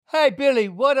Hey, Billy,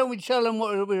 why don't we tell them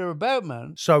what we're about,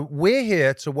 man? So we're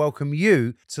here to welcome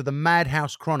you to the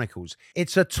Madhouse Chronicles.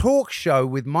 It's a talk show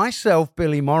with myself,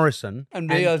 Billy Morrison. And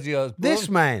me, Ozzy Osbourne. This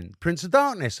man, Prince of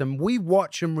Darkness. And we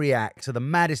watch and react to the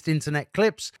maddest internet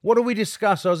clips. What do we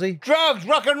discuss, Ozzy? Drugs,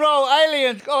 rock and roll,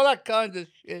 aliens, all that kind of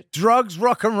shit. Drugs,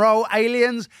 rock and roll,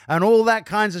 aliens, and all that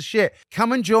kinds of shit.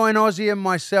 Come and join Ozzy and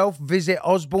myself. Visit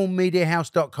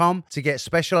osbornemediahouse.com to get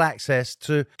special access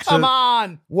to... Come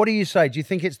on! What do you say? Do you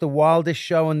think it's the wildest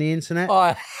show on the internet?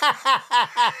 Oh.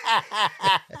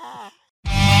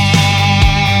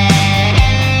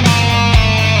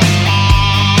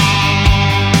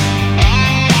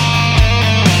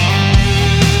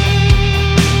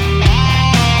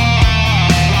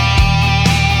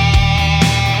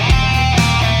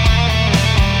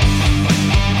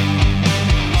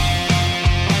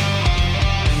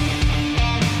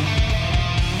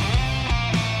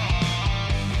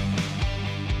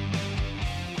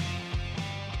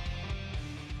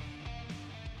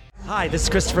 Hi, this is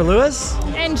Christopher Lewis.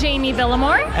 And Jamie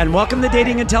Villamore. And welcome to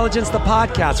Dating Intelligence, the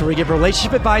podcast, where we give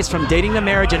relationship advice from dating to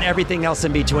marriage and everything else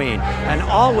in between. And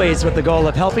always with the goal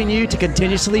of helping you to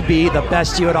continuously be the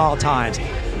best you at all times.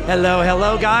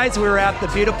 Hello, guys. We're at the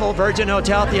beautiful Virgin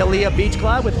Hotel at the Aaliyah Beach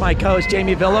Club with my co-host,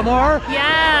 Jamie Villamore.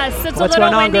 Yes, it's What's a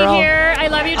little going on, windy girl? here. I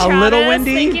love you, Travis. A little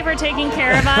windy? Thank you for taking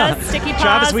care of us. Sticky paws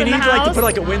Travis, we in need the to house.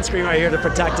 put a windscreen right here to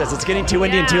protect us. It's getting too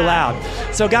windy and too loud.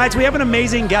 So, guys, we have an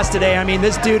amazing guest today. I mean,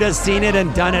 this dude has seen it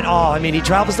and done it all. I mean, he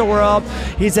travels the world.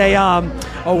 He's a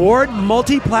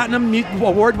multi-platinum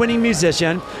award-winning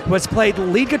musician who has played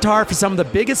lead guitar for some of the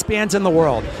biggest bands in the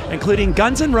world, including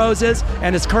Guns N' Roses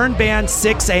and his current band,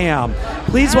 6 AM.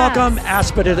 Please welcome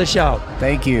Ashba to the show.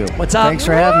 Thank you. What's up? Thanks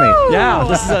for having me. Yeah,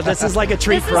 this is like a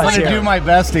treat for us I'm here. going to do my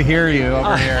best to hear you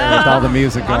over here with all the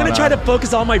music going on. I'm going to try to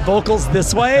focus all my vocals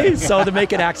this way so to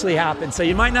make it actually happen. So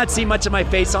you might not see much of my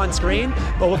face on screen,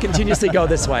 but we'll continuously go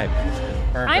this way.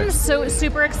 Perfect. I'm so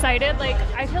super excited. Like,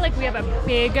 I feel like we have a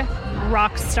big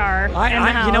rock star in the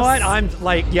house. You know what? I'm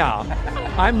like,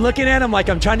 I'm looking at him like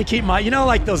I'm trying to keep my,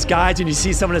 like those guys when you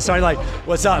see someone that's starting like,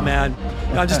 what's up, man?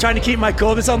 And I'm just trying to keep my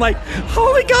coolness. I'm like,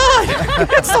 holy God,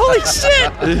 it's holy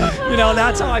shit.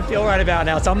 That's how I feel right about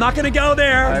now. So I'm not going to go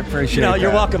there. I appreciate that.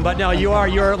 You're welcome. But no,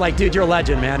 you're like, dude, you're a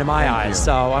legend, man, in my eyes.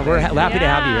 So we're happy to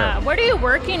have you here. What are you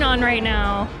working on right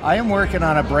now? I am working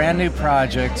on a brand new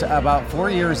project. About 4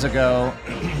 years ago,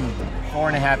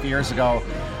 4.5 years ago,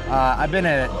 I've been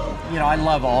I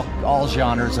love all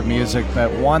genres of music,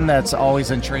 but one that's always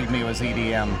intrigued me was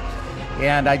EDM.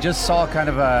 And I just saw kind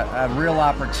of a real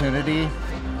opportunity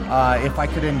if I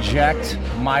could inject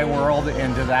my world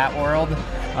into that world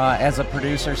as a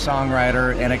producer,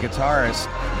 songwriter, and a guitarist.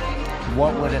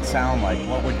 What would it sound like?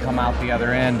 What would come out the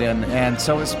other end? And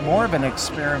so it's more of an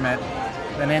experiment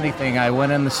than anything. I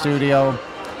went in the studio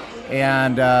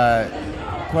and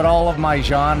put all of my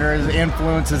genres,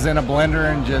 influences in a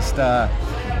blender and just...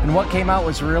 and what came out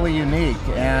was really unique,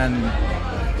 and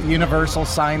Universal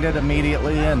signed it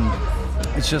immediately, and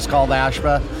it's just called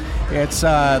Ashba. It's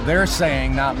they're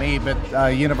saying, not me, but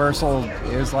Universal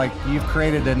is like, you've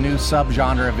created a new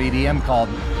subgenre of EDM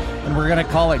and we're going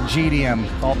to call it GDM,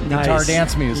 called Guitar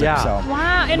Dance Music. Yeah. So.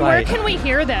 Wow, and where can we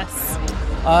hear this?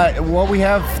 Well, we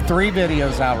have 3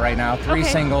 videos out right now, 3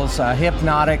 singles,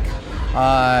 Hypnotic,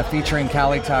 featuring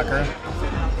Callie Tucker,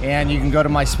 and you can go to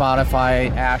my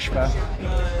Spotify, Ashba,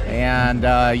 and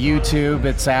YouTube,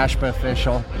 it's Ashba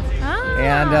Official.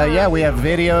 And we have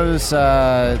videos.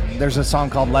 There's a song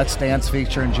called Let's Dance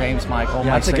featuring James Michael,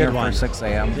 my that's a singer good one. for 6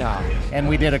 AM. Yeah. And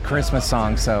we did a Christmas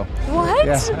song, so. What?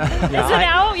 Yeah. Is it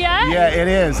out yet? Yeah, it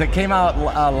is. It came out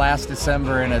last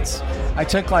December, and I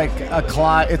took like a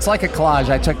collage. It's like a collage.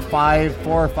 I took 4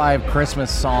 or 5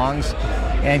 Christmas songs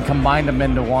and combined them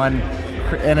into one,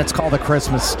 and it's called A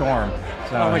Christmas Storm.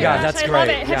 So, oh my God, that's I great. love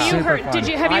it. Have you heard? Have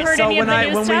you heard any of the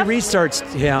new when stuff? we researched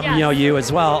him, Yes. you as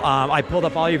well, I pulled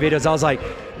up all your videos. I was like,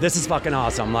 this is fucking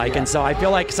awesome. And so I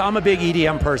feel like, I'm a big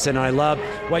EDM person, and I love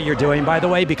what you're doing, by the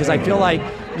way, because I feel like,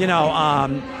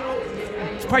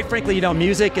 quite frankly,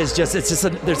 music is there's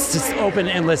this open,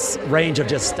 endless range of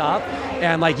just stuff.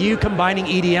 And like you combining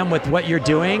EDM with what you're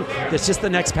doing, it's just the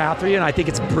next path for you. And I think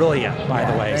it's brilliant, by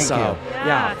the way. Thank you.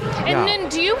 And then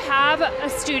do you have a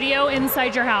studio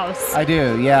inside your house? I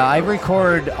do, yeah. I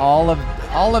record all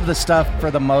of the stuff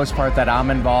for the most part that I'm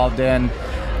involved in,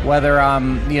 whether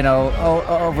I'm,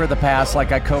 over the past,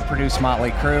 like I co-produced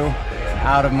Motley Crue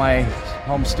out of my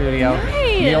home studio.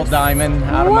 Nice. Neil Diamond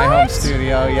out of my home What?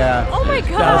 studio. Yeah. Oh my gosh,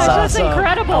 That's that's awesome.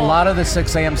 incredible. A lot of the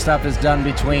 6 a.m. stuff is done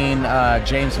between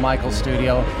James Michael's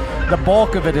studio. The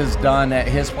bulk of it is done at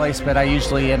his place, but I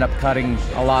usually end up cutting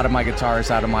a lot of my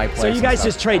guitars out of my place. So you and guys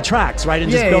stuff. just trade tracks, right,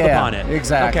 and just Yeah, build yeah, upon it.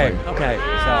 exactly. Okay.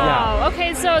 Wow.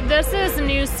 Okay, so this is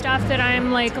new stuff that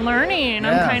I'm like learning.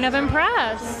 I'm Yeah. kind of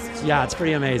impressed. Yeah, it's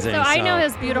pretty amazing. So I know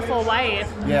his beautiful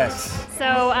wife. Yes.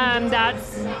 So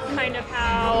that's kind of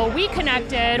how we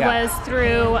connected Yeah. was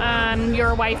through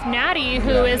your wife Natty,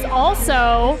 who is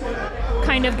also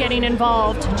kind of getting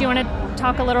involved. Do you want to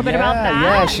talk a little bit about that?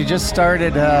 Yeah, she just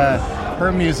started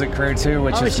her music career too,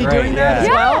 which Oh, is is she great. doing that as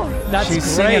yeah. well? That's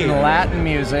She's great. singing Latin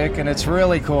music, and it's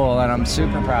really cool, and I'm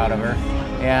super proud of her.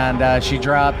 And she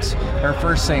dropped her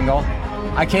first single.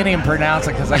 I can't even pronounce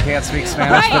it because I can't speak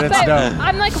Spanish, Right, but it's dope.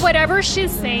 I'm like, whatever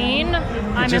she's saying,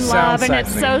 I'm in just love, sounds and it's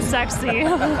sexy. so sexy.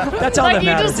 That's all like, that you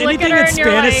matters. just look Anything at her in and you're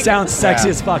Spanish like, sounds sexy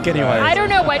Yeah. as fuck anyway. I don't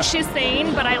know what she's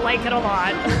saying, but I like it a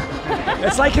lot.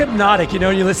 It's like hypnotic, you know,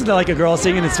 when you listen to like a girl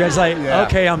singing in Spanish, like, Yeah.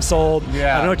 okay, I'm sold.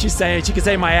 Yeah. I don't know what she's saying. She could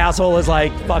say my asshole is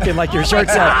like fucking like your shirt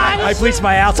said. gosh. I bleached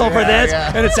my asshole for Yeah, this,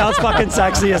 yeah. and it sounds fucking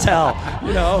sexy as hell.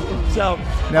 You know? So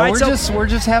No, all right, we're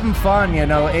just having fun, you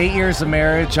know. 8 years of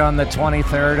marriage on the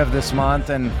 23rd of this month,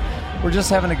 and we're just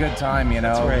having a good time, you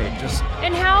know. That's great. Just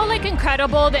And how like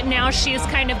incredible that now she's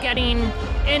kind of getting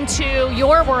into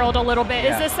your world a little bit.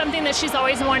 Yeah. Is this something that she's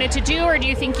always wanted to do, or do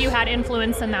you think you had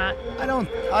influence in that? I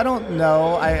don't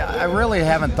know. I really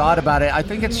haven't thought about it. I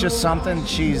think it's just something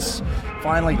she's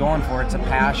finally going for. It's a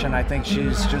passion. I think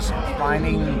she's just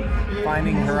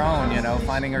finding her own, you know,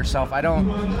 finding herself.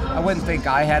 I wouldn't think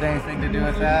I had anything to do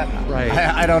with that. Right.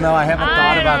 I don't know. I haven't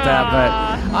thought about that,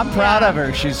 but I'm proud of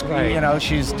her. She's Right. you know,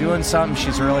 she's doing something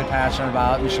she's really passionate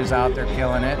about, and she's out there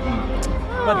killing it. And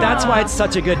But that's why it's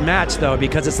such a good match, though,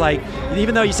 because it's like,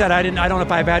 even though you said I don't know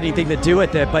if I've had anything to do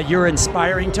with it, but you're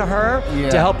inspiring to her Yeah.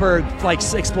 to help her like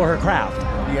explore her craft.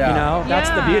 Yeah. You know, that's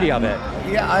the Yeah. beauty of it.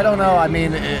 yeah, I don't know. I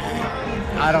mean,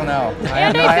 I don't know.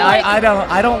 And I feel like-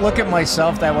 I don't look at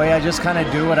myself that way. I just kind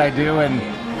of do what I do, and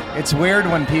it's weird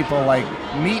when people like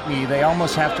meet me. They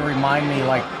almost have to remind me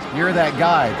like you're that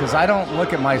guy, because I don't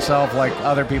look at myself like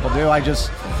other people do. I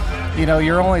just, you know,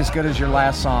 you're only as good as your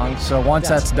last song. So once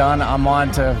that's done, I'm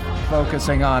on to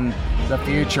focusing on the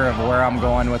future of where I'm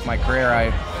going with my career.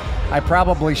 I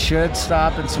probably should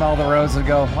stop and smell the roses and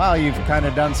go, wow, you've kind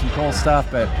of done some cool stuff,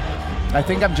 but I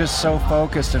think I'm just so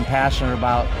focused and passionate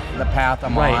about the path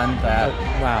I'm Right. on that,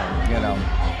 Wow. you know.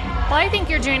 Well, I think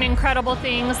you're doing incredible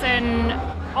things and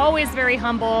always very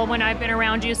humble when I've been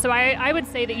around you. So I would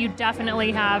say that you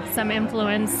definitely have some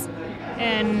influence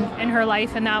in her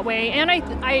life in that way. And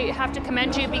I have to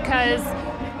commend you because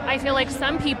I feel like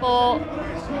some people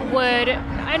would,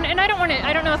 and I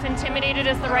don't know if intimidated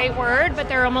is the right word, but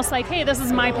they're almost like, hey, this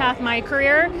is my path, my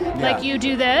career. Like you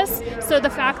do this. So the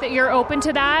fact that you're open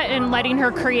to that and letting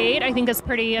her create, I think is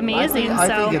pretty amazing. I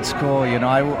think it's cool, you know.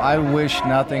 I wish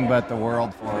nothing but the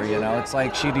world for her, you know. It's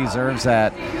like she deserves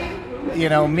that. You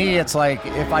know, me, it's like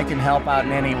if I can help out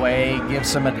in any way, give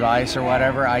some advice or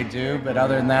whatever, I do. But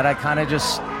other than that, I kind of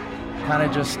just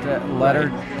let her.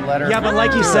 Yeah, but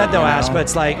like you said though, you Ash, know? but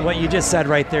it's like what you just said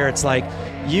right there. It's like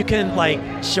you can like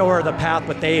show her the path,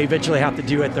 but they eventually have to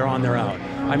do it. They're on their own.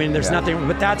 I mean, there's Yeah. nothing,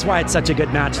 but that's why it's such a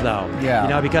good match, though. Yeah. You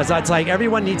know, because it's like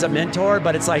everyone needs a mentor,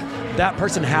 but it's like that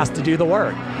person has to do the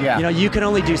work. Yeah. You know, you can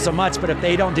only do so much, but if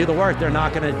they don't do the work, they're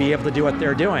not going to be able to do what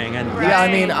they're doing. And Yeah, I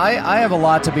mean, I have a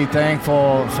lot to be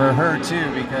thankful for her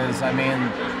too, because I mean,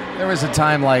 there was a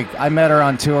time like I met her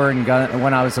on tour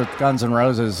when I was with Guns N'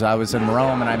 Roses. I was in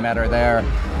Rome and I met her there,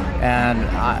 and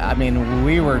I mean,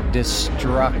 we were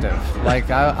destructive. Like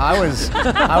I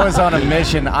was on a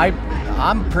mission.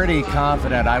 I'm pretty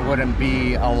confident I wouldn't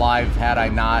be alive had I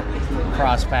not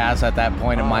crossed paths at that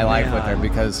point in my life with her,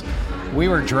 because we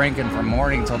were drinking from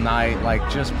morning till night, like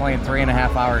just playing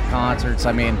 3.5-hour concerts.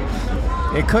 I mean,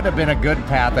 it could have been a good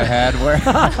path ahead where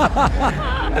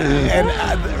and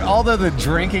although the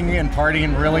drinking and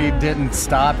partying really didn't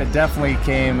stop, it definitely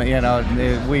came, you know,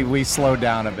 we slowed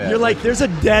down a bit. you're like, there's a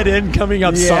dead end coming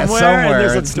up Yeah, somewhere, and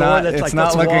there's a it's door not, that's it's like not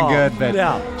this looking wall. good, but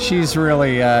yeah. she's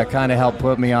really kind of helped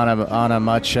put me on a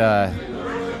much better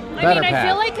I mean, I path.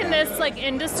 feel like in this like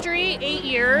industry, 8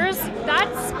 years,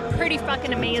 that's pretty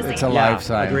fucking amazing. It's a Yeah,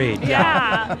 lifetime. agreed.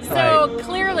 Yeah. So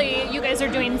clearly, you guys are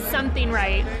doing something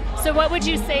right. So, what would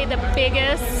you say the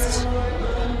biggest,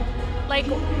 like,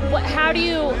 how do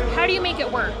you make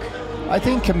it work? I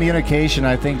think communication.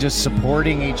 I think just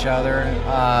supporting each other.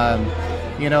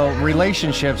 You know,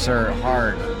 relationships are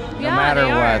hard, no Yeah, matter they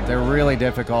what. are. They're really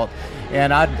difficult.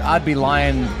 And I'd be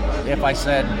lying if I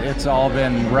said it's all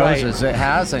been roses. It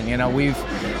hasn't. You know, we've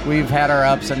we've had our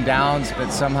ups and downs,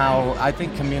 but somehow I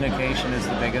think communication is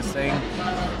the biggest thing.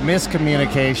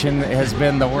 Miscommunication has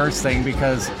been the worst thing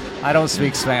because I don't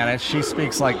speak Spanish. She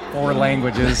speaks like 4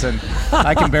 languages, and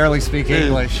I can barely speak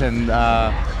English, and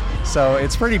so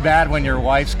it's pretty bad when your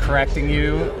wife's correcting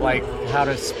you, like how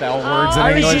to spell words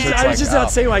in English. I was just about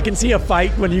to say, I can see a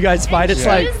fight when you guys fight. It's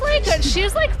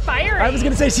She's like fiery. I was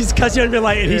gonna say she's cussing you and be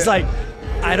like, and he's like,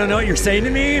 I don't know what you're saying to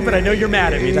me, but I know you're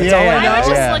mad at me. That's all I know. I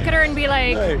would just look at her and be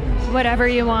like, whatever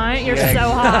you want. You're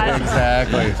so hot.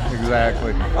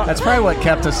 Exactly. That's probably what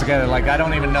kept us together. Like, I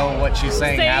don't even know what she's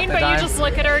saying half the but time. you just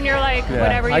look at her and you're like,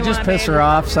 whatever you want. I just piss her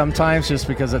off sometimes just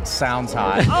because it sounds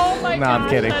hot. Oh my no, gosh, I'm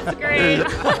kidding. That's great.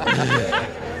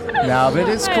 No, but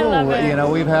it's cool. You know,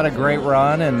 we've had a great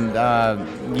run,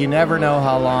 and you never know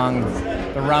how long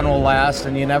the run will last,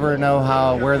 and you never know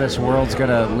where this world's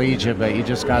gonna lead you. But you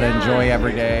just gotta enjoy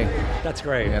every day. That's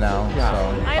great. You know. Yeah.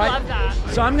 So. I love that.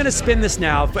 So I'm going to spin this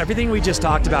now. Everything we just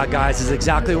talked about, guys, is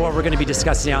exactly what we're going to be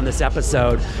discussing on this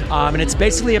episode. And it's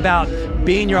basically about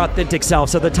being your authentic self.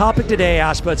 So the topic today,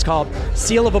 Ashba, it's called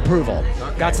Seal of Approval.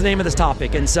 Okay. That's the name of this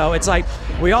topic. And so it's like,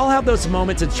 we all have those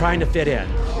moments of trying to fit in.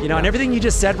 You know, and everything you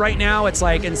just said right now, it's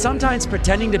like, and sometimes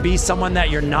pretending to be someone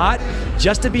that you're not,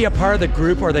 just to be a part of the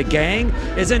group or the gang,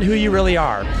 isn't who you really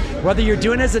are. Whether you're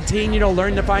doing it as a teen, you know,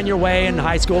 learn to find your way in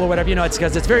high school or whatever, you know, it's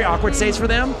because it's very awkward stage for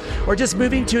them, or just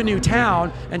moving to a new town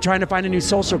and trying to find a new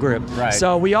social group. Right.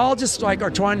 So we all just like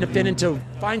are trying to fit into,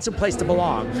 find some place to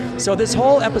belong. So this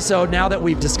whole episode, now that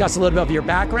we've discussed a little bit of your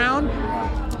background,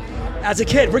 as a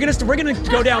kid, we're gonna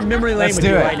go down memory lane with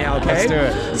you right now, okay? Let's do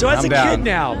it. So as I'm a down. kid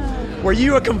now, were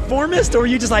you a conformist, or were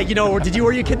you just like, you know, or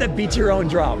were you a kid that beat your own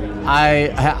drum?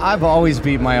 I've always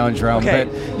beat my own drum, but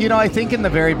you know, I think in the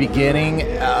very beginning,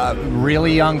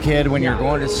 really young kid, when you're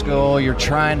going to school, you're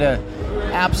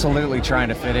absolutely trying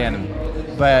to fit in.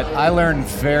 But I learned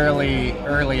fairly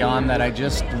early on that I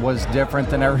just was different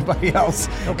than everybody else,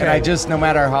 and I just, no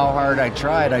matter how hard I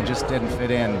tried, I just didn't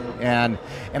fit in, and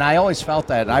I always felt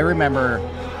that. I remember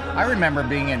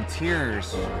being in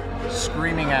tears,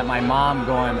 screaming at my mom,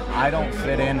 going, I don't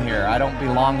fit in here, I don't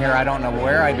belong here, I don't know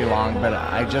where I belong, but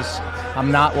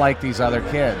I'm not like these other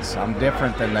kids, I'm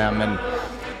different than them,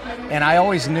 and I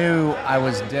always knew I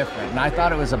was different, and I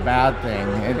thought it was a bad thing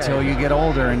until you get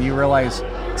older and you realize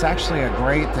it's actually a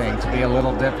great thing to be a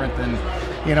little different than,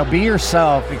 you know, be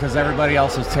yourself because everybody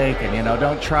else is taken, you know,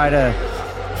 don't try to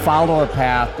follow a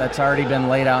path that's already been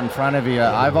laid out in front of you.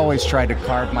 I've always tried to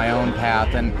carve my own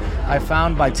path, and I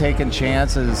found by taking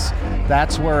chances,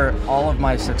 that's where all of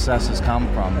my successes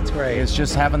come from. That's great. It's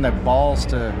just having the balls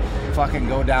to fucking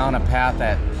go down a path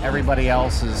that everybody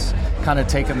else is kind of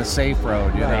taking the safe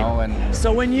road, you know. And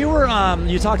so when you were,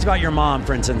 you talked about your mom,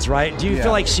 for instance, right? Do you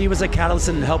feel like she was a catalyst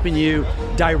in helping you,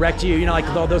 direct you, you know, like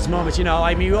those moments, you know,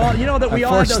 I mean, you know that we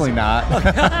all have those. Unfortunately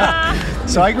not.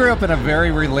 So I grew up in a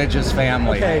very religious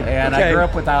family, and I grew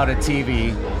up without a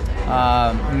TV.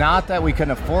 Not that we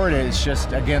couldn't afford it, it's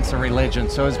just against the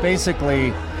religion. So it's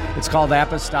basically, it's called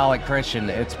Apostolic Christian.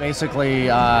 It's basically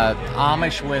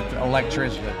Amish with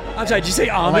electricity. I'm sorry, did you say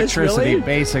Amish? Electricity, really?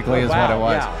 basically, is what it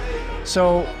was. Yeah.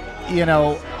 So, you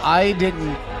know, I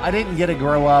didn't get to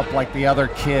grow up like the other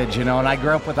kids, you know, and I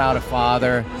grew up without a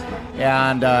father.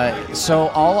 And so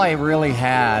all I really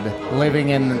had living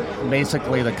in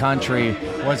basically the country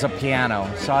was a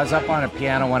piano. So I was up on a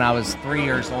piano when I was 3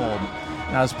 years old.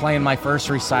 And I was playing my first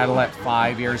recital at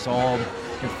 5 years old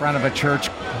in front of a church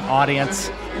audience,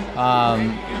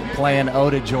 playing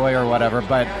Ode to Joy or whatever.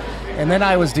 And then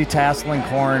I was detasseling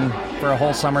corn for a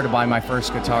whole summer to buy my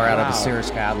first guitar out of the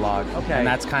Sears catalog. And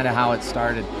that's kind of how it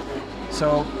started.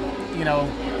 So, you know,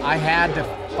 I had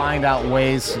to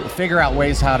figure out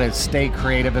ways how to stay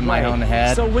creative in my own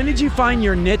head. So when did you find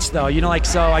your niche though? You know, like,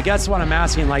 so I guess what I'm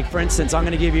asking, like, for instance, I'll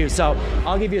give you a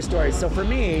story. So for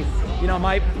me, you know,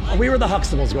 we were the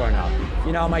Huxtables growing up.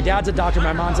 You know, my dad's a doctor,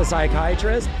 my mom's a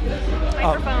psychiatrist.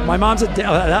 My mom's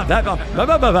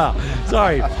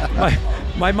sorry.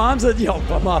 My mom's a, you know,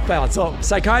 I'm off balance. So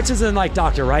psychiatrist and like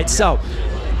doctor, right? So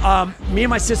me and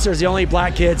my sister is the only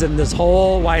black kids in this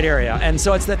whole wide area. And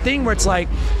so it's the thing where it's like,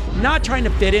 not trying to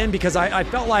fit in, because I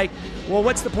felt like, well,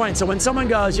 what's the point? So when someone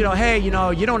goes, you know, hey, you know,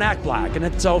 you don't act black.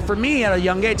 And so for me at a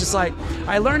young age, it's like,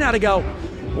 I learned how to go,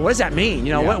 well, what does that mean?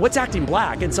 You know, what's acting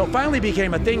black? And so finally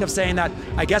became a thing of saying that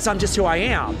I guess I'm just who I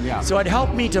am. Yeah. So it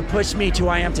helped me to push me to who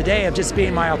I am today of just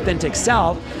being my authentic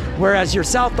self. Whereas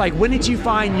yourself, like, when did you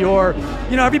find your,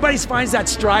 you know, everybody finds that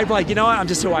strive, like, you know what, I'm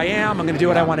just who I am. I'm going to do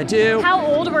what I want to do. How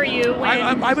old were you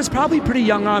when? I was probably pretty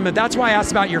young on, but that's why I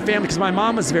asked about your family, because my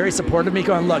mom was very supportive of me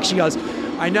going, look, she goes,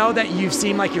 I know that you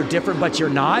seem like you're different, but you're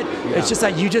not. Yeah. It's just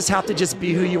that you just have to just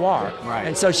be who you are. Right.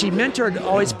 And so she mentored,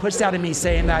 always pushed that in me,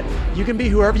 saying that you can be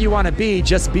whoever you want to be,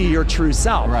 just be your true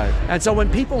self. Right. And so when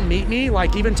people meet me,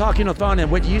 like even talking on the phone, and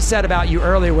what you said about you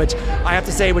earlier, which I have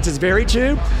to say, which is very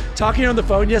true, talking on the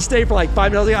phone yesterday for like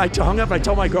 5 minutes, I hung up and I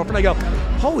told my girlfriend, I go,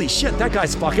 holy shit, that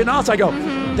guy's fucking awesome. I go,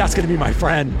 that's gonna be my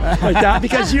friend, like that,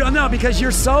 because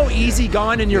you're so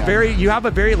easygoing and you have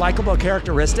a very likable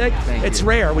characteristic. It's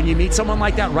rare when you meet someone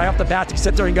like that right off the bat to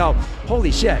sit there and go,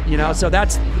 holy shit, you know. So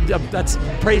that's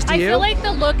praise to you. I feel like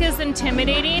the look is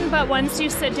intimidating, but once you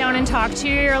sit down and talk to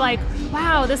you, you're like,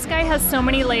 wow, this guy has so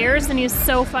many layers and he's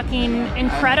so fucking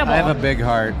incredible. I have a big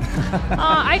heart.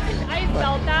 I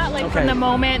felt that from the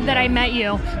moment that I met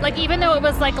you. Like, even though it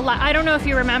was like, I don't know if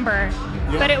you remember,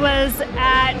 but it was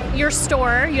at your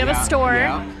store. You have a store.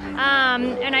 Yeah.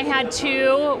 And I had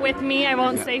two with me. I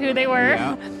won't say who they were.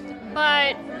 Yeah.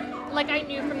 But like, I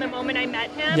knew from the moment I met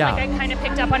him, Yeah. like I kind of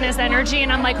picked up on his energy,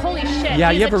 and I'm like, holy shit.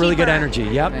 Yeah, he's you have a really good keeper. energy.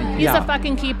 Yep. He's yeah. a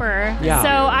fucking keeper. Yeah. So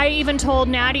I even told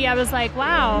Natty, I was like,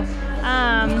 wow.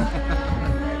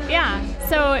 Yeah.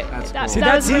 So See, that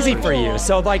that's was really easy for cool. you.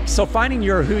 So finding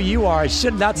who you are, it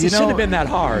shouldn't have been that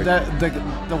hard.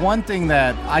 The one thing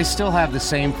that I still have the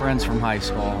same friends from high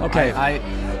school. Okay.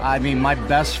 I mean, my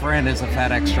best friend is a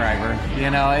FedEx driver. You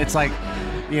know, it's like,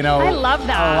 you know, I love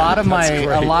that. A lot of That's my,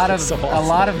 great. a lot of, That's so a awesome.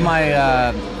 lot of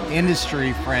my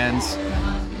industry friends.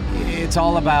 It's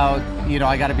all about, you know,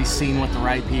 I got to be seen with the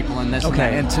right people and this and that.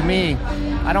 Okay. And to me,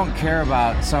 I don't care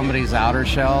about somebody's outer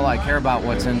shell. I care about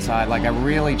what's inside. Like, I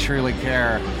really, truly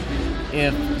care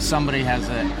if somebody has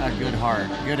a good heart,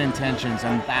 good intentions,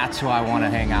 and that's who I want to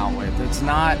hang out with. It's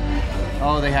not,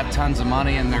 oh, they have tons of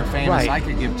money and they're famous. Right. I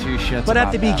could give two shits But about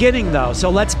at the that. beginning, though, so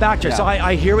let's backtrack. Yeah. So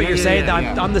I hear what Yeah, you're yeah, saying.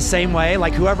 yeah. I'm the same way.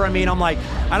 Like, whoever I meet, I'm like,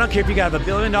 I don't care if you got $1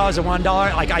 billion or $1.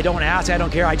 Like, I don't ask. I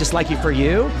don't care. I just like you for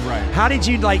you. Right. How did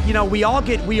you, like, you know, we all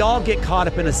get caught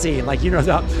up in a scene. Like, you know,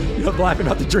 laughing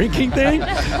about the drinking thing.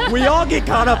 We all get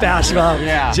caught up, Asheville.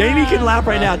 Yeah. Jamie can laugh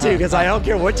right now too, because I don't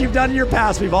care what you've done in your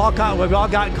past. We've all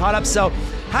gotten caught up. So,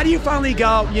 how do you finally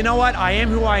go, you know what, I am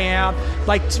who I am?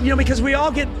 Like, you know, because we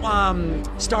all get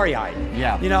starry-eyed.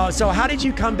 Yeah. You know, so how did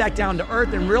you come back down to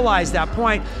earth and realize that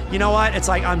point, you know what, it's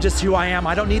like, I'm just who I am.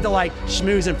 I don't need to like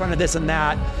schmooze in front of this and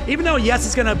that. Even though, yes,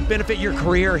 it's going to benefit your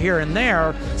career here and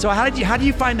there. So how do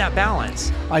you find that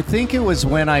balance? I think it was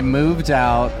when I moved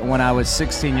out when I was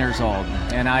 16 years old.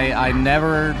 And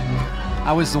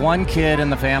I was the one kid in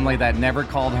the family that never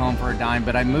called home for a dime,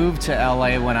 but I moved to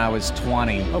LA when I was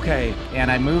 20. Okay. And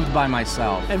I moved by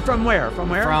myself. And from where? From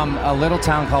where? From a little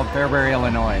town called Fairbury,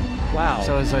 Illinois. Wow.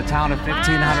 So it was a town of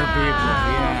 1,500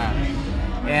 people.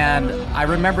 Yeah. And I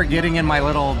remember getting in my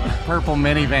little purple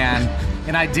minivan,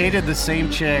 and I dated the same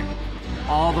chick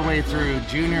all the way through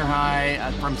junior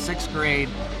high, from 6th grade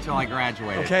till I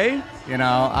graduated. Okay. You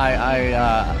know, I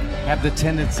have the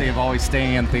tendency of always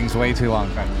staying in things way too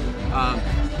long.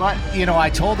 But, you know, I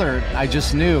told her, I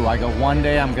just knew, I go, one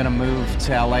day I'm going to move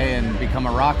to LA and become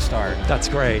a rock star. That's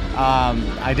great.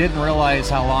 I didn't realize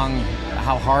how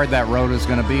hard that road was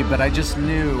going to be, but I just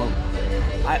knew.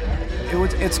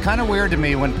 It's kind of weird to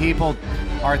me when people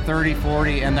are 30,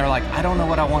 40, and they're like, I don't know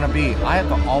what I want to be. I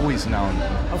have always known.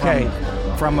 Okay.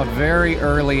 From a very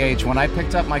early age, when I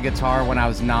picked up my guitar when I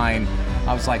was 9,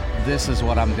 I was like, this is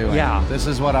what I'm doing. Yeah. This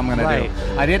is what I'm going to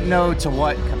do. I didn't know to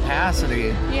what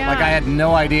capacity. Yeah. Like, I had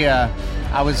no idea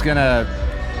I was going to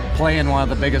play in one of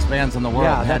the biggest bands in the world.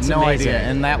 Yeah, I had that's no amazing. idea.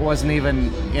 And that wasn't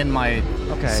even in my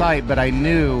sight, but I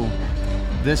knew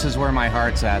this is where my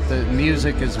heart's at. The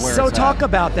music is where So it's talk at.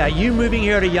 about that. You moving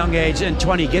here at a young age and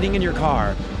 20, getting in your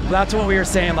car. That's what we were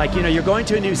saying. Like, you know, you're going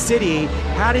to a new city.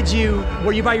 How did you?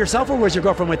 Were you by yourself or was your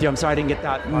girlfriend with you? I'm sorry, I didn't get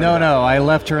that. part of it. No, I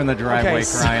left her in the driveway Okay,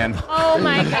 so- crying. Oh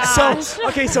my gosh.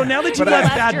 So now that you But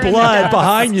left I- bad Left her in the blood dust.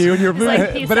 behind you and you're moving,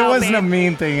 like, peace But it out, wasn't a babe.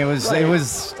 mean thing. It was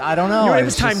I don't know. It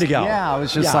was time to go. Yeah, I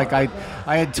was just Yeah. like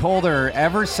I had told her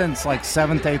ever since like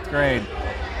 7th, 8th grade.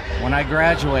 When I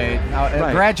graduate,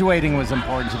 graduating was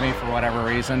important to me for whatever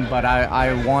reason, but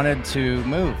I wanted to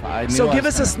move. I knew So I give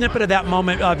was us a gonna- snippet of that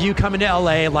moment of you coming to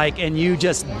LA, like, and you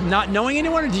just not knowing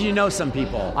anyone, or did you know some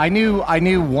people? I knew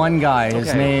one guy. His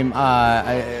Okay. name,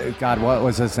 God, what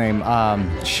was his name?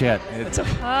 Shit. This is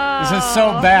Oh,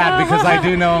 so bad because I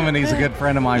do know him and he's a good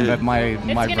friend of mine. But my It's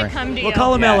gonna brain. come to you. We'll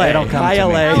call him Yeah, LA. it'll come Hi, to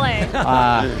me. LA.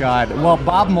 LA. God. Well,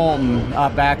 Bob Moulton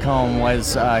back home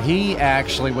was, he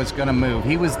actually was going to move.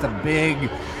 He was the big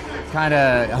kind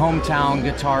of hometown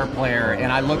guitar player,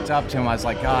 and I looked up to him. I was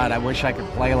like, God, I wish I could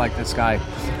play like this guy.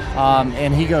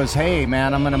 And he goes, hey,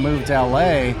 man, I'm going to move to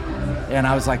LA. And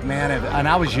I was like, man, and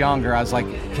I was younger. I was like,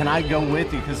 can I go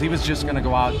with you? Because he was just going to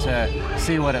go out to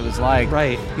see what it was like.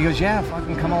 Right. He goes, yeah,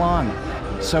 fucking come along.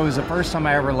 So it was the first time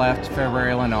I ever left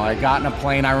Fairbury, Illinois. I got in a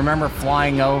plane. I remember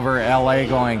flying over LA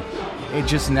going, it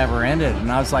just never ended.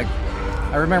 And I was like,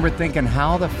 I remember thinking,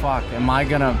 how the fuck am I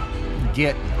going to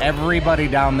get everybody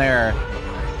down there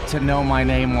to know my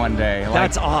name one day? Like,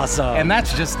 That's awesome. and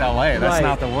that's just LA. That's Right.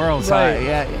 not the world. So Right.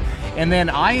 yeah. And then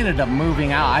I ended up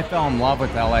moving out. I fell in love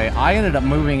with LA. I ended up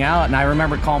moving out, and I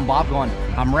remember calling Bob going,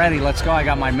 I'm ready, let's go. I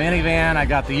got my minivan, I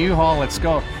got the U-Haul, let's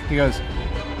go. He goes,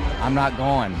 I'm not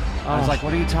going. I was like,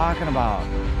 what are you talking about?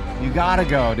 You gotta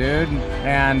go, dude.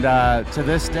 And to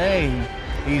this day,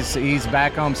 he's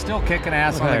back home, still kicking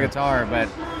ass on the Okay. guitar, but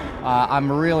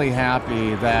I'm really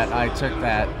happy that I took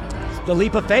that. The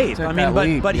leap of faith. Took I mean, that but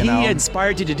leap, but you he know?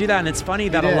 inspired you to do that, and it's funny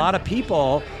that He a did. lot of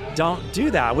people don't do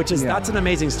that, which is Yeah. that's an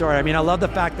amazing story. I mean, I love the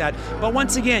fact that, but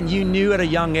once again, you knew at a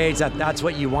young age that that's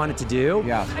what you wanted to do.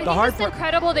 Yeah. I The think hard it's part.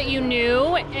 incredible that you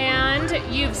knew and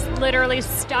you've literally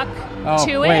stuck Oh,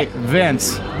 to wait, it.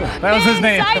 Vince. That was his Vince,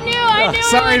 name. I knew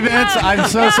Sorry, it was Vince. him. I'm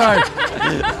so sorry.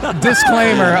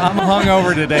 Disclaimer, I'm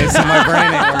hungover today, so my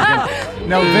brain ain't working.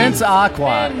 No, Vince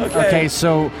Aqua. Vince. Okay,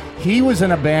 so he was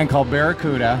in a band called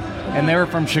Barracuda, and they were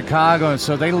from Chicago, and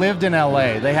so they lived in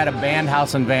L.A. They had a band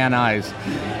house in Van Nuys.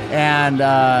 And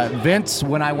Vince,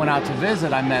 when I went out to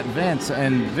visit, I met Vince,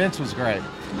 and Vince was great.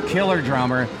 Killer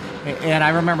drummer. And I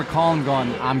remember calling him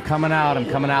going, I'm coming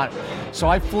out. So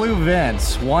I flew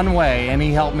Vince one way, and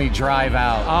he helped me drive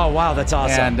out. Oh wow, that's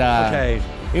awesome. And okay.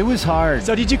 it was hard.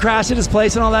 So did you crash at his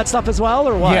place and all that stuff as well,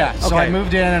 or what? Yeah, so okay. I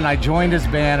moved in and I joined his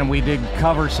band, and we did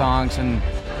cover songs and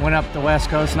went up the West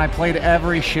Coast, and I played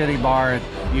every shitty bar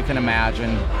you can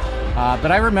imagine.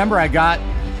 But I remember I got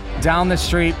down the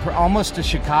street almost to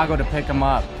Chicago to pick him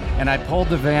up, and I pulled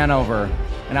the van over,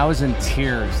 and I was in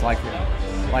tears. Like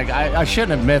I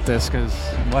shouldn't admit this because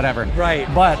whatever. Right.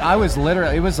 But I was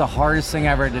literally, it was the hardest thing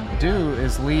ever to do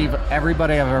is leave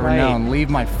everybody I've ever Right. known, leave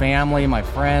my family, my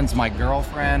friends, my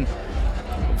girlfriend,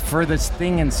 for this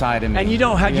thing inside of me. And you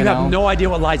don't have you know? have no idea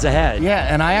what lies ahead.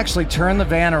 Yeah, and I actually turned the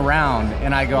van around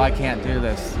and I go, I can't do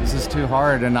this. This is too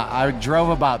hard. And I drove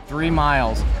about 3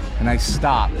 miles and I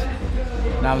stopped.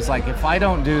 And I was like, if I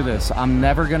don't do this, I'm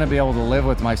never going to be able to live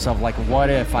with myself. Like,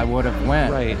 what if I would have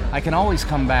went? Right. I can always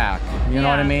come back. You know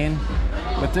what I Yeah. mean?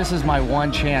 But this is my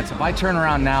one chance. If I turn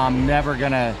around now, I'm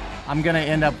going to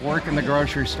end up working the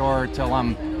grocery store till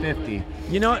I'm 50.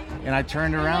 You know what? And I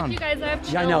turned Look, around. you guys have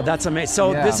Yeah, I know, that's amazing.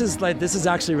 So Yeah. this is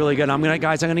actually really good. I'm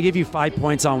gonna give you 5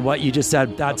 points on what you just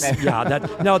said. That's Okay.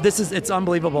 it's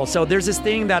unbelievable. So there's this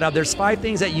thing that there's 5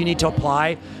 things that you need to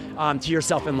apply to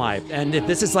yourself in life. And if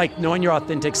this is like knowing your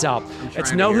authentic self,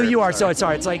 it's to know who hear you it, are. So it's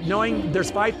like knowing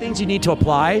there's 5 things you need to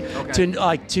apply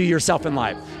to yourself in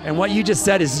life. And what you just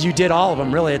said is you did all of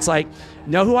them. Really, it's like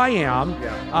know who I am.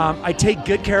 I take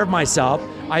good care of myself.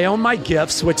 I own my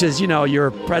gifts, which is, your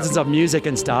presence of music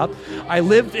and stuff. I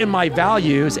live in my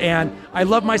values, and I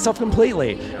love myself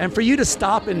completely. And for you to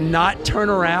stop and not turn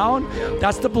around,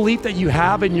 that's the belief that you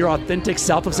have in your authentic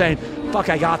self of saying, fuck,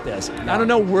 I got this. I don't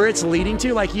know where it's leading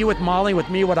to, like you with Molly, with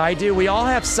me, what I do. We all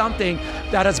have something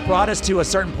that has brought us to a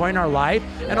certain point in our life.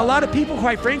 And a lot of people,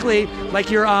 quite frankly, like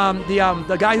you're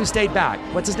the guy who stayed back.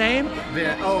 What's his name?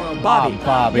 Bobby.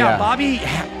 Bob, yeah. Bobby,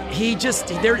 he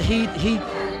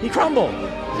crumbled.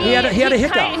 He had a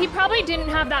hiccup. He probably didn't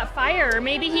have that fire.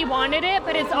 Maybe he wanted it,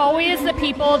 but it's always the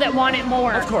people that want it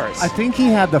more. Of course. I think he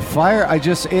had the fire.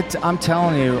 I'm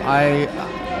telling you,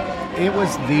 it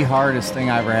was the hardest thing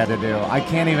I ever had to do. I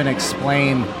can't even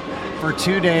explain. For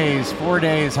 2 days, 4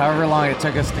 days, however long it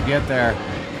took us to get there,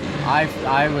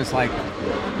 I was like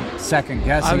second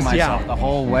guessing myself the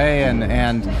whole way, and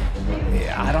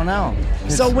I don't know.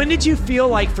 So when did you feel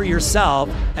like for yourself,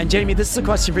 and Jamie, this is a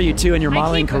question for you too in your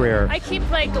modeling career. I keep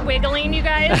like wiggling you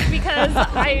guys because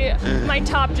my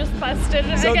top just busted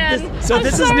again.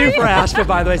 This is new for Ashpa,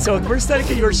 by the way. So we're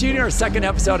shooting our second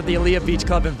episode at the Aaliyah Beach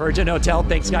Club and Virgin Hotel.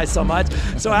 Thanks guys so much.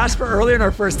 So Ashpa, earlier in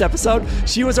our first episode,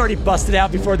 she was already busted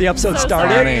out before the episode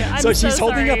started. Sorry. I'm So she's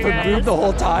holding sorry, up her guys. boob the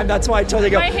whole time. That's why I told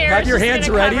you, My hair have is your just hands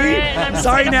gonna ready. cover it, and I'm just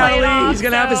Sorry, gonna play it Natalie. off, He's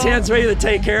going to have his so- hands ready to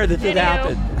take care of if it I do.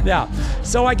 happened. Yeah.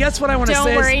 So I guess what I want to Don't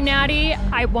say worry, is, Natty.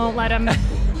 I won't let him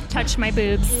touch my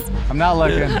boobs. I'm not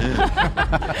looking.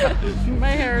 My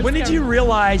hair is when did you covered.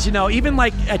 realize, even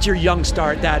like at your young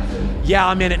start that, yeah,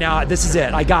 I'm in it now. This is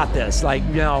it. I got this. Like,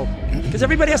 because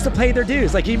everybody has to pay their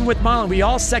dues. Like even with Molly, we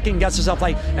all second guess ourselves.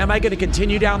 Like, am I going to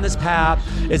continue down this path?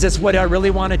 Is this what I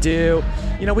really want to do?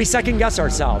 We second guess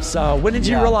ourselves. So when did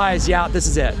you Yeah. realize, yeah, this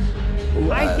is it?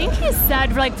 I think he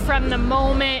said like from the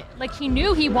moment, like he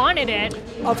knew he wanted it.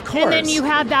 Of course. And then you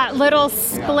had that little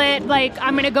split, like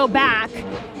I'm going to go back.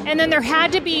 And then there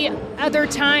had to be other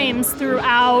times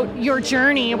throughout your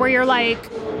journey where you're like,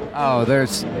 Oh,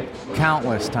 there's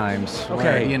countless times where,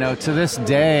 Okay. you know, to this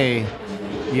day,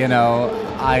 you know,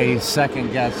 I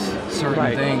second guess certain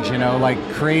Right. things, you know, like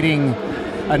creating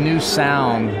a new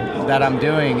sound that I'm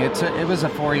doing. It was a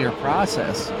 4-year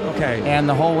process. Okay. And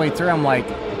the whole way through, I'm like,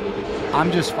 I'm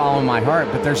just following my heart,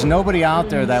 but there's nobody out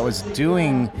there that was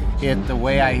doing it the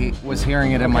way I was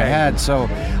hearing it in my Okay. head. So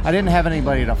I didn't have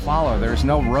anybody to follow. There's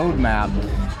no roadmap.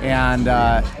 And,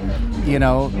 you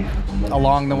know,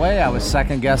 along the way, I was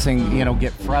second guessing, you know,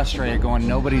 get frustrated going,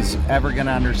 nobody's ever going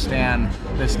to understand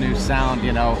this new sound,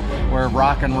 you know, where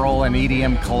rock and roll and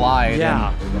EDM collide.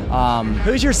 Yeah. And,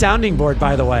 Who's your sounding board,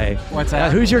 by the way? What's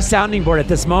that? Who's your sounding board at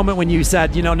this moment when you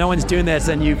said, you know, no one's doing this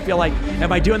and you feel like,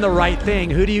 am I doing the right thing?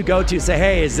 Who do you go to say,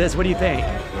 hey, is this, what do you think?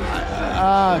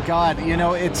 Oh God, you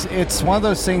know, it's one of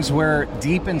those things where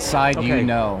deep inside Okay. you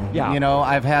know. Yeah. You know,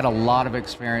 I've had a lot of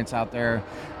experience out there.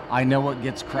 I know what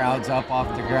gets crowds up off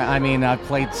the ground. I mean, I've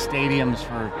played stadiums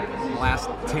for the last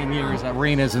 10 years,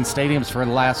 arenas and stadiums for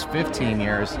the last 15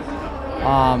 years.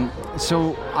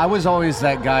 So I was always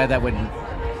that guy that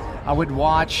I would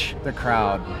watch the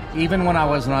crowd. Even when I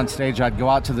wasn't on stage, I'd go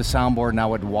out to the soundboard and I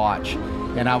would watch.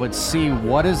 And I would see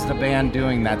what is the band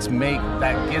doing that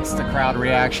gets the crowd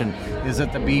reaction. Is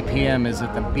it the BPM? Is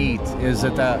it the beat? Is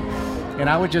it the... And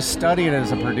I would just study it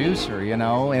as a producer, you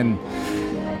know, and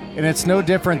it's no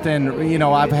different than, you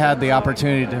know, I've had the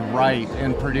opportunity to write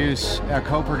and produce,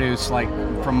 co-produce, like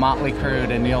from Motley Crue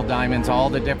to Neil Diamond's, all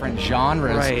the different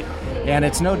genres. Right. And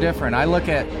it's no different.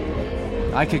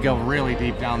 I could go really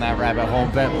deep down that rabbit hole,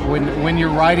 but when you're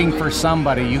writing for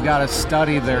somebody, you got to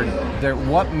study their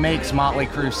what makes Motley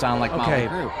Crue sound like Okay,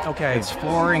 Motley Crue. okay. It's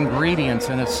 4 ingredients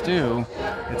in a stew.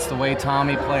 It's the way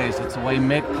Tommy plays. It's the way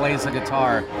Mick plays the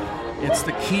guitar. It's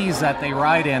the keys that they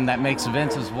write in that makes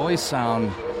Vince's voice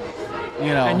sound, you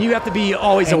know. And you have to be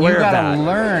always and aware you of gotta that.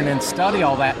 learn and study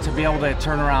all that to be able to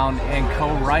turn around and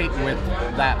co-write with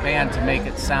that band to make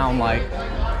it sound like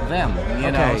them,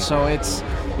 you know. Okay. So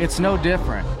it's no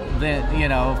different than, you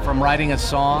know, from writing a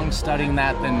song, studying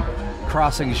that, than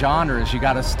crossing genres. You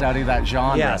got to study that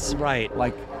genre. Yes, right.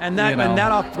 Like, and that you know, and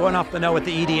that going off the note with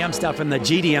the EDM stuff and the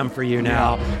GDM for you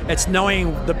now. It's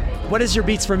knowing what is your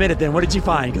beats per minute then? What did you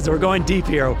find? Because we're going deep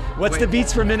here. What's the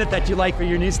beats per minute that you like for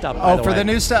your new stuff? by the for way? the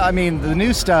new stuff, I mean, the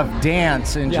new stuff,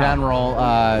 dance in Yeah. general.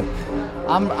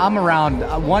 I'm around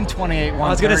 128, 130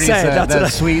 was gonna say, is that's the what I-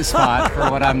 sweet spot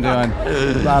for what I'm doing.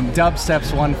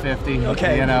 Dubstep's 150.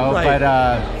 Okay, you know, right.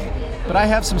 but I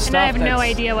have some stuff. and I have no that's-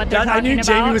 idea what they're I talking knew about.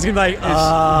 Jamie was gonna be like,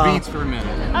 It's beats per minute.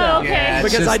 Oh, okay. Yeah,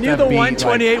 it's because I just knew the beat,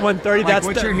 128, 130. Like That's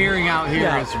what the, you're hearing out here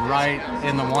Yeah. is right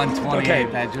in the 128. Okay,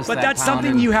 That but that's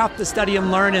something you have to study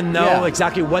and learn and know Yeah.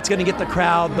 exactly what's going to get the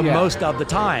crowd the Yeah. most of the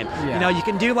time. Yeah. You know, you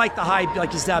can do like the high,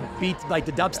 like you said, beat like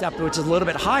the dubstep, which is a little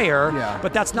bit higher, Yeah.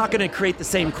 but that's not going to create the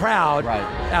same crowd Right.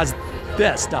 as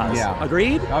this does. Yeah.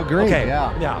 Agreed? Agreed, Okay.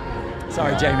 yeah. Yeah.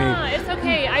 Sorry, Jamie. It's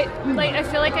okay. I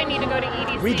feel like I need to go to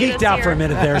EDC. We geeked this out year. for a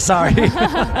minute there. Sorry.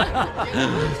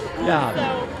 Yeah.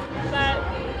 So,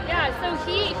 but yeah, so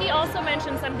he also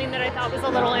mentioned something that I thought was a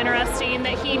little interesting,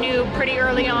 that he knew pretty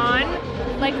early on,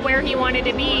 like where he wanted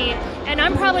to be. And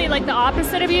I'm probably like the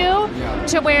opposite of you,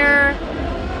 to where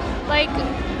like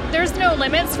there's no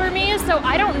limits for me, so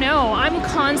I don't know. I'm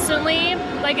constantly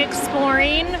like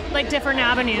exploring like different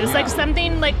avenues, like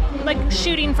something like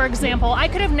shooting, for example. I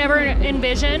could have never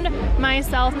envisioned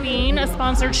myself being a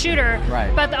sponsored shooter,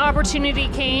 Right. but the opportunity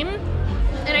came.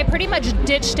 And I pretty much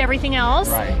ditched everything else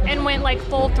Right. and went like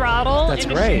full throttle That's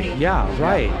into great. shooting. Yeah,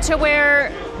 right. To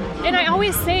where, and I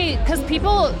always say, because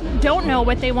people don't know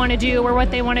what they want to do or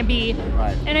what they want to be.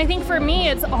 Right. And I think for me,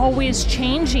 it's always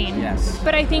changing. Yes.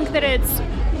 But I think that it's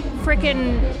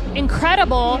freaking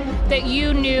incredible that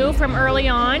you knew from early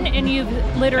on and you've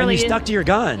literally. And you stuck to your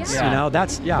guns. Yeah. You know,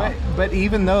 that's But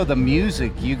even though the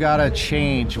music, you gotta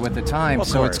change with the time, Of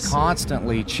so course. it's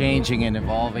constantly changing and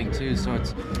evolving too. So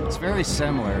it's very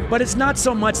similar. But it's not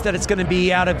so much that it's going to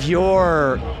be out of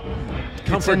your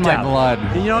comfort in my depth. blood.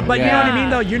 You know, but you know what I Yeah. mean,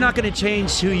 though. You're not going to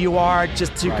change who you are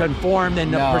just to Right. conform,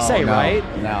 and No, per se, no, right?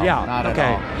 no, yeah. not at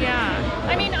okay. all. Yeah,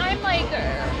 I mean, I'm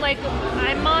like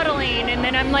I'm modeling, and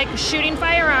then I'm like shooting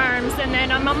firearms, and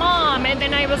then I'm a mom, and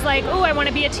then I was like, oh, I want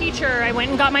to be a teacher. I went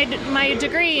and got my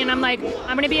degree, and I'm like,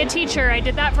 I'm going to be a teacher. I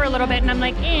did that for a little bit, and I'm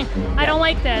like, I don't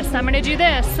like this. I'm going to do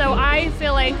this. So I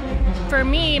feel like, for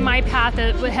me, my path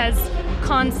has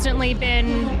constantly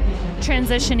been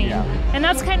transitioning. Yeah. And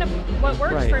that's kind of what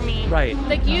works Right, for me. right.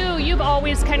 Like you've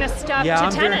always kind of stuck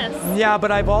to tennis.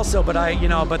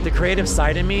 But the creative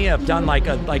side of me, I've done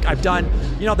I've done,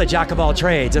 the jack of all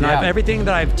trades, and Yeah. everything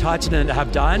that I've touched and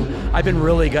have done, I've been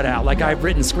really good at. Like I've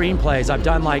written screenplays, I've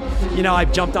done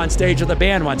I've jumped on stage with a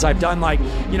band once. I've done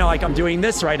I'm doing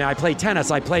this right now. I play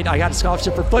tennis. I got a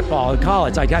scholarship for football in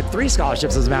college. I got 3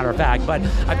 scholarships as a matter of fact. But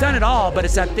I've done it all. But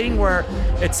it's that thing where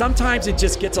sometimes it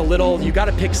just gets a little. You got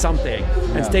to pick something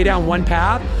and stay down one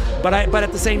path. But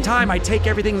at the same time, I take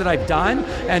everything that I've done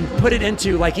and put it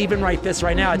into even this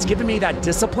right now. It's given me that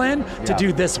discipline to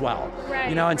do this well.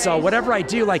 Right, And so whatever I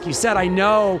do, like you said, I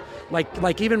know.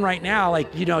 Like even right now,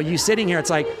 you sitting here, it's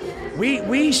like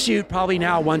we shoot probably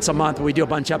now once a month. We do a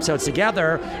bunch of episodes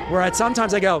together. Where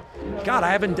sometimes I go, God,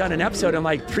 I haven't done an episode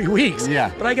in 3 weeks.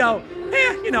 Yeah. But I go,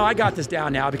 I got this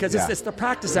down now because it's the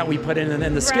practice that we put in and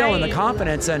then the skill and the Right.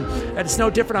 confidence and it's no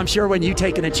different. I'm sure when you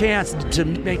taking a chance to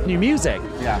make new music.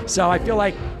 Yeah. So I feel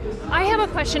like I have a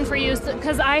question for you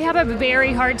because I have a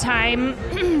very hard time.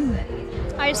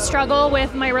 I struggle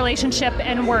with my relationship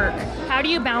and work. How do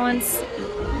you balance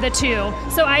the two?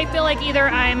 So I feel like either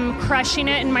I'm crushing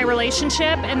it in my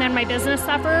relationship and then my business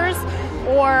suffers,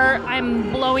 or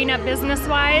I'm blowing up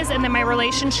business-wise and then my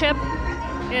relationship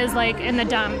is in the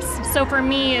dumps. So for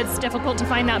me, it's difficult to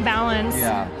find that balance.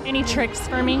 Yeah. Any tricks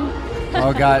for me?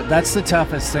 Oh God, that's the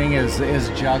toughest thing is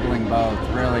juggling both,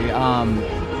 really.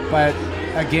 But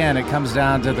again, it comes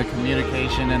down to the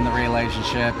communication in the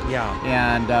relationship. Yeah.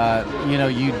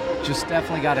 And you just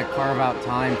definitely got to carve out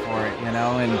time for it, and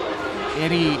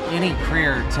any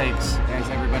career takes, as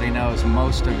everybody knows,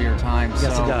 most of your time.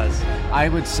 Yes, so it does. I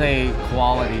would say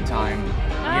quality time.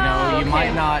 You okay.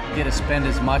 might not get to spend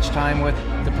as much time with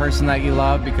the person that you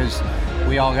love because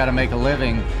we all got to make a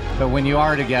living. But when you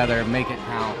are together, make it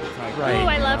count. Right. Ooh,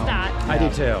 I love that. I do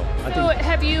too. So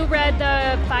have you read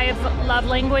the 5 love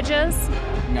languages?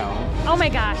 No. Oh my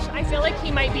gosh, I feel like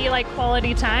he might be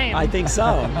quality time. I think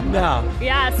so. No.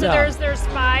 Yeah, so No. there's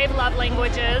 5 love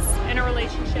languages in a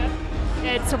relationship.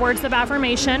 It's words of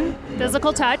affirmation,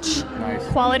 physical touch, Nice.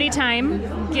 quality time,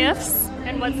 gifts,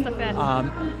 and what's the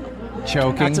 5th?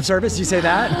 Choking. Acts of service, you say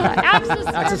that? Acts of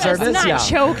Acts of service, service, not yeah.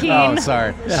 choking. Oh,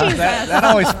 sorry. Jesus. That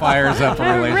always fires up a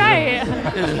relationship. Right.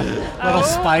 Little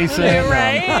spice in it.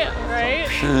 Right.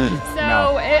 So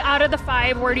out of the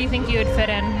 5, where do you think you would fit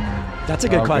in? That's a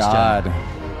good question. God.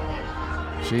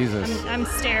 Jesus. I'm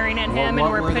staring at What- him what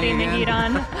and were we're they putting the again? heat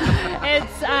on.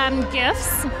 It's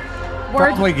gifts. Words.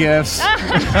 Probably gifts.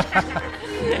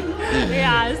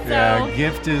 Yeah, so. Yeah,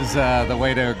 gift is the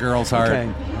way to a girl's heart. Okay.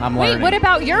 I'm Wait, learning. what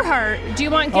about your heart? Do you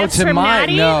want gifts to from mine?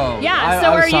 Maddie? No. Yeah, I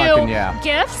so was are talking, you yeah.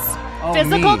 gifts, Oh,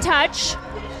 physical me. touch,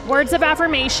 words of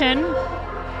affirmation,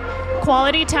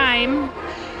 quality time,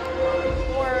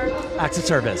 or Acts of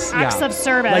service. acts yeah. of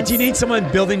service? Do you need someone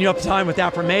building you up time with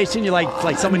affirmation? You like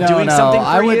someone no, doing no. something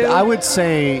for you?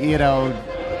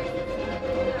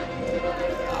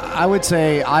 I would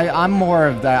say, I'm more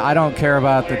of that. I don't care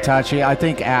about the touchy. I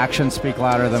think actions speak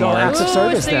louder than So words. acts of Ooh,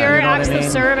 service so then, you're you know what I acts of mean?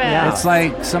 service. Yeah. It's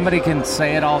like somebody can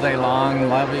say it all day long,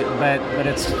 love it, but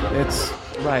it's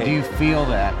Right. do you feel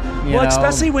that? You Well, know?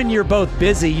 especially when you're both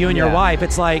busy, you and your Yeah. wife,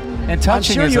 it's like, And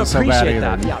touching I'm sure you isn't so bad appreciate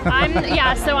either. that.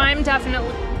 Yeah. So I'm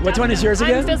definitely. Which one is yours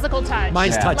again? I'm physical touch.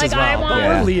 Mine's Yeah. touch Like as well. I But want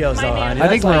we're Leos my though, man honey. I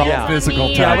think That's we're like, all yeah. physical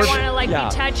me, touch. I Yeah, want to be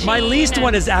touchy. My least and-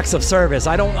 one is acts of service.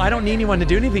 I don't need anyone to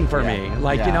do anything for me.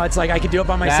 Like Yeah. it's like I could do it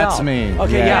by myself. That's me.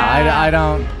 Okay, yeah. I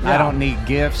don't Yeah. need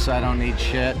gifts. I don't need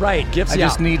shit. Right, gifts. I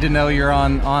just need to know you're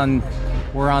on.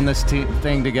 We're on this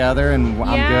thing together, and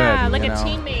I'm Yeah, good. like you a know?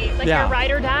 teammate, like Yeah. your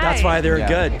ride or die. That's why they're Yeah.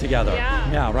 good together.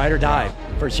 Yeah. Ride or die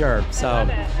for sure. So love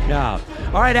it. yeah.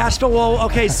 All right, Asheville. Well,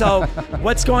 okay. So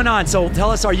what's going on? So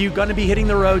tell us, are you going to be hitting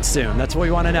the road soon? That's what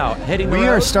we want to know. Hitting the We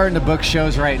road. are starting to book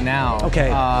shows right now. Okay.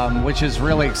 Which is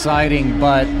really exciting,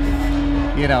 but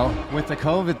with the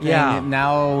COVID thing, Yeah.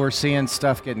 now we're seeing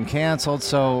stuff getting canceled.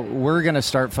 So we're going to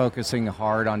start focusing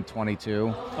hard on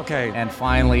 22 Okay. and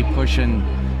finally pushing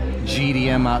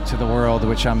GDM out to the world,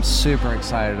 which I'm super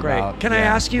excited Great. about. Can I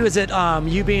Yeah. ask you, is it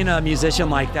you being a musician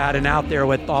like that and out there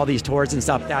with all these tours and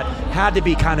stuff that had to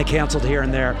be kind of canceled here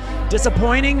and there,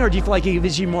 disappointing, or do you feel like it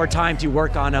gives you more time to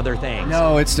work on other things?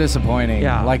 No, it's disappointing.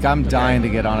 Yeah. Like I'm dying to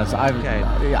get on it.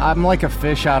 I'm like a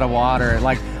fish out of water.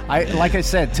 Like I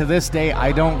said, to this day,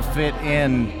 I don't fit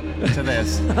in to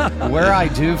this. Where I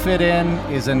do fit in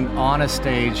is on a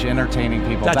stage entertaining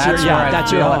people. That's That's your- where yeah, I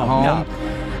that's feel your at home, home.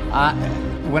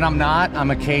 When I'm not,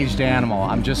 I'm a caged animal.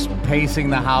 I'm just pacing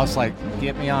the house like,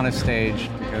 get me on a stage.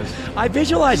 Because I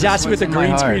visualized Ashley with a what's in my green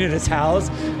heart. screen in his house,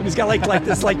 and he's got like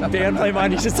this band playing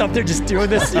on. He's just up there just doing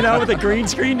this, with a green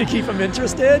screen to keep him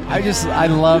interested. I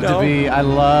love You know? I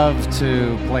love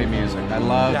to play music. I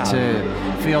love Yeah.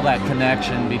 to feel that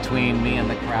connection between me and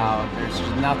the crowd. There's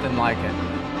just nothing like it.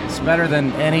 It's better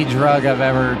than any drug I've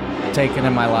ever taken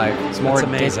in my life. It's more That's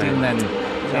amazing. addicting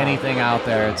than anything out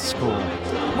there. It's cool.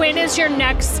 When is your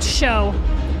next show?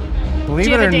 Believe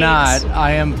Do you it have or a date? not,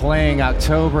 I am playing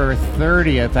October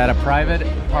 30th at a private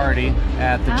party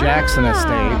at the Jackson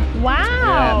Estate. Wow.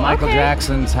 Yeah, at Michael okay.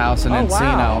 Jackson's house in Oh, Encino.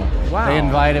 wow. Wow. They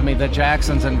invited me, the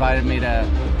Jacksons invited me to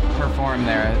perform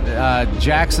there.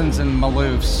 Jacksons and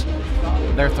Maloofs,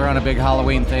 they're throwing a big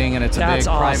Halloween thing, and it's a That's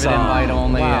big private awesome. invite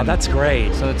only. Wow, and that's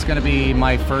great. So it's going to be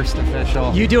my first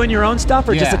official. You doing your own stuff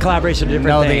or just a Yeah. collaboration of different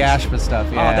No, things? the Ashpa stuff.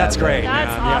 Yeah, Oh, that's great.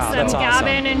 That's man. Yeah, awesome. that's awesome.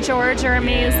 Gavin and George are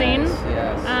amazing.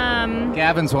 Yes.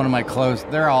 Gavin's one of my close.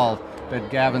 They're all, but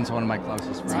Gavin's one of my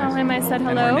closest friends. Tell him I said And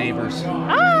hello. we're neighbors.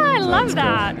 Ah, I love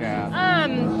that's cool. that.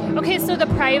 Yeah. Okay, so the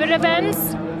private events,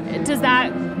 does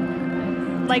that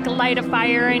like light a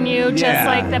fire in you? Just Yeah.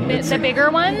 like the bigger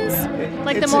ones,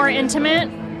 like the it's more a- intimate.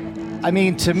 I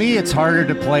mean, to me, it's harder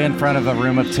to play in front of a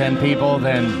room of 10 people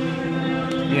than,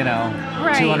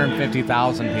 Right.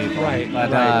 250,000 people. Right,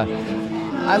 But right.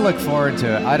 I look forward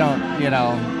to it. I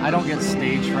don't get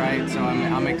stage fright, so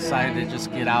I'm excited to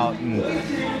just get out and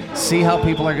see how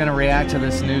people are going to react to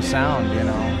this new sound.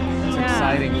 It's Yeah.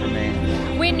 exciting for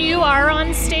me. When you are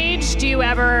on stage, do you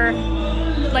ever,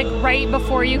 like right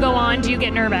before you go on, do you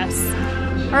get nervous?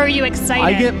 Or are you excited?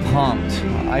 I get pumped.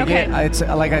 Okay. It's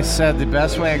like I said, the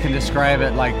best way I can describe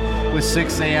it, like with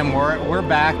 6 a.m., we're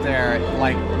back there,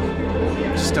 like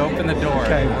just open the door.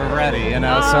 Okay. We're ready,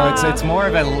 So it's more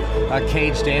of a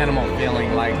caged animal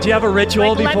feeling. Like, Do you have a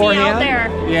ritual like, let me beforehand? out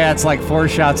there. yeah, it's like 4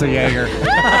 shots of Jaeger.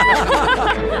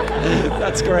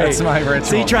 That's great. That's my ritual.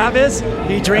 See, Travis,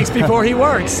 he drinks before he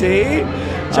works. See,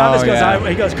 Travis Oh, goes. yeah.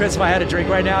 He goes, Chris, if I had a drink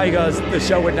right now, he goes, the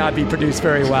show would not be produced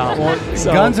very well.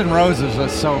 So- Guns N' Roses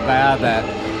was so bad that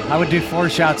I would do 4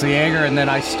 shots of Jaeger, and then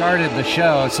I started the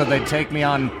show, so they'd take me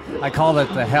on, I called it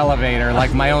the Hellevator,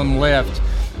 like my own lift,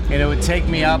 and it would take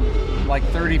me up like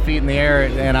 30 feet in the air,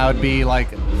 and I would be like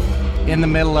in the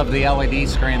middle of the LED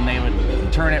screen. They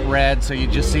would turn it red, so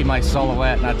you'd just see my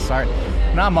silhouette, and I'd start.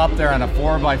 And I'm up there on a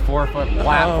 4x4 foot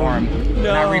platform, and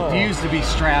I no. refuse to be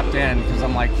strapped in because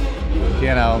I'm like,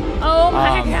 Oh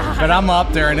my God. But I'm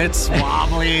up there, and it's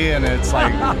wobbly, and it's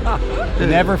like it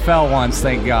never fell once,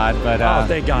 thank God. But Oh,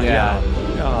 thank God, yeah.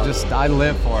 Oh. Just I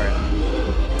live for it.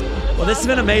 Well, this has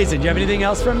been amazing. Do you have anything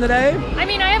else from today? I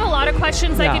mean, I have a lot of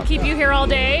questions. Yeah. I could keep you here all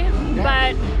day,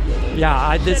 but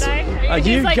Yeah, should I?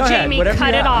 you He's like, go ahead. Jamie, Whatever cut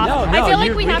you it have. off. No, I feel like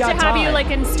we we have got to have you time.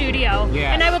 like in studio.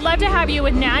 Yeah. And I would love to have you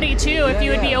with Natty too, if you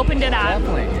would be open to that.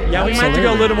 Definitely. Yeah, we might have to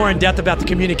go a little more in depth about the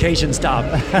communication stuff.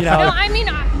 You know, No, I mean,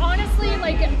 honestly,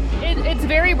 like, it's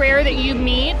very rare that you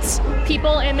meet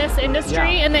people in this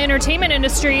industry, Yeah. in the entertainment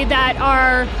industry, that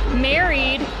are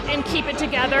married and keep it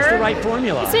together. it's the right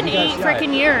formula. It's been You guys 8 got it.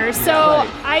 freaking years. So right.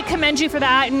 I commend you for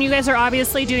that, and you guys are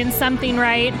obviously doing something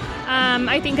right.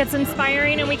 I think it's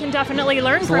inspiring, and we can definitely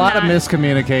learn It's a from lot that. of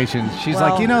miscommunication. She's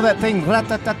Well- like, that thing. Blah,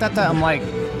 da, da, da, da. I'm like,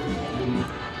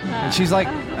 and she's like,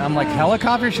 I'm like,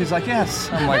 helicopter. She's like, yes.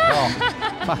 I'm like,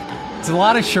 oh, fuck. It's a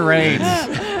lot of charades.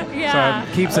 Yeah.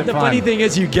 So it keeps it The fun. funny thing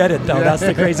is, you get it though. That's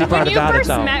the crazy part When you about it, first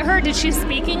though. met her, did she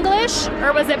speak English,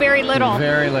 or was it very little?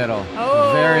 Very little.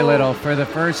 Oh. Very little. For the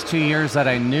first 2 years that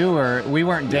I knew her, we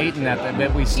weren't dating at that,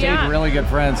 but we stayed Yeah. really good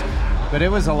friends. But it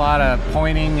was a lot of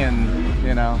pointing and,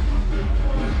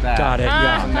 that. Got it.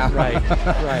 Ah. Yeah.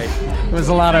 Right. It was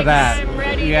a lot of that. I'm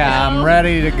ready to yeah, go. I'm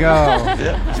ready to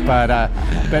go.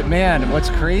 but man, what's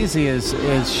crazy is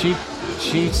she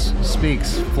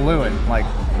speaks fluent, like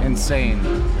insane.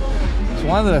 She's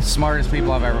one of the smartest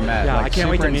people I've ever met. Yeah, like, I can't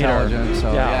wait super to meet her. intelligent.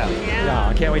 So Yeah,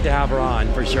 I can't wait to have her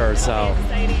on for sure. So,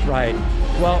 Exciting. right.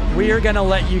 Well, we are gonna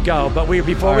let you go, but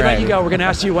before All we let right. you go, we're gonna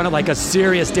ask you a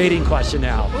serious dating question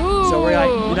now. So we're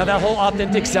like, that whole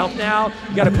authentic self now.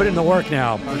 You got to put in the work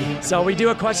now. So we do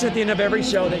a question at the end of every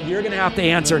show that you're gonna have to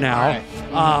answer now.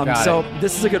 Got So it.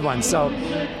 this is a good one. So.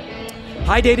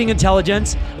 Hi, Dating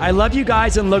Intelligence. I love you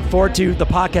guys and look forward to the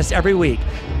podcast every week.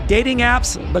 Dating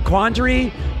apps, the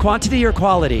quandary, quantity or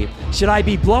quality? Should I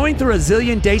be blowing through a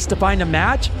zillion dates to find a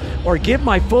match, or give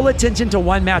my full attention to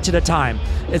one match at a time?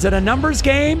 Is it a numbers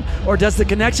game, or does the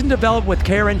connection develop with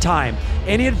care and time?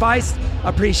 Any advice?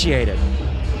 Appreciated.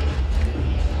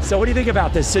 So what do you think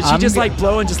about this? Should she I'm just g- like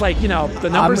blow and just like, the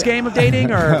numbers game of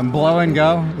dating, or blow and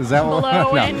go? Is that what?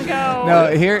 Blow no. and go.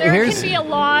 No, there here's can be a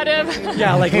lot of.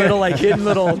 yeah, like little like hidden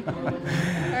little. All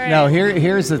right. No,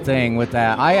 here's the thing with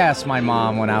that. I asked my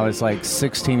mom when I was like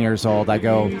 16 years old, I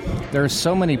go, there's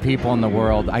so many people in the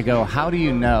world. I go, how do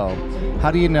you know?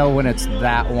 How do you know when it's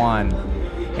that one?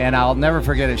 And I'll never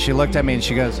forget it. She looked at me and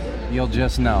she goes, you'll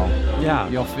just know. Yeah.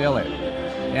 You'll feel it.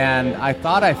 And I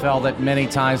thought I felt it many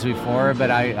times before,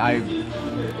 but I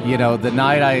the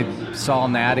night I saw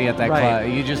Natty at that Right. club,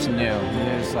 you just knew.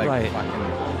 It was like Right.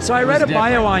 fucking... So I it read a was bio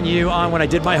different. on you when I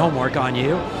did my homework on you.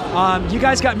 You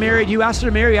guys got married. You asked her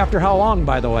to marry after how long,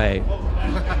 by the way?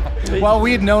 Well,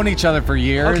 we had known each other for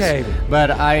years. Okay. But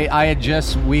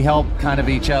we helped kind of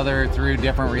each other through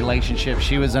different relationships.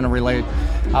 She was in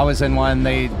I was in one,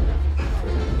 they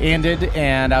ended,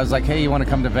 and I was like, hey, you want to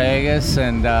come to Vegas?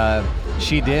 And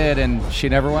she did, and she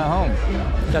never went home.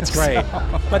 That's great.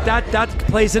 But that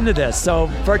plays into this. So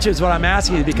virtue is what I'm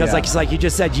asking you, because Yeah. like you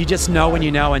just said, you just know when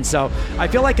you know. And so I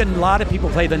feel like a lot of people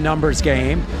play the numbers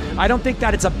game. I don't think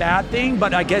that it's a bad thing,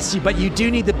 but I guess you do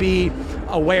need to be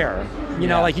aware.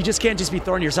 Like you just can't just be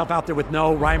throwing yourself out there with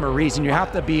no rhyme or reason. You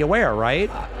have to be aware, right?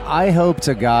 I hope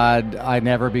to God I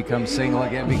never become single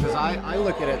again, because I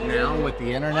look at it now with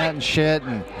the internet and shit,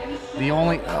 and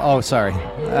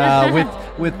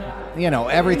with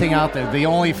everything out there, the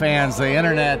OnlyFans, the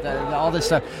internet, all this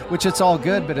stuff, which it's all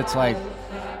good, but it's like,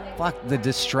 fuck the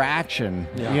distraction.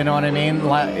 Yeah. You know what I mean?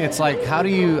 It's like, how do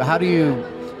you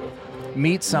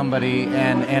meet somebody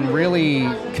and really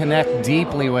connect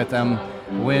deeply with them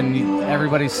when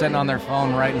everybody's sitting on their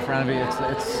phone right in front of you?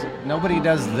 It's nobody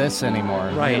does this anymore.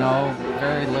 Right.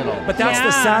 Very little. But that's the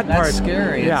Yeah. sad part. That's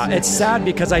scary. Yeah, it's sad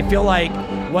because I feel like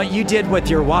what you did with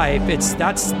your wife,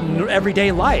 that's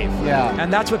everyday life. Yeah.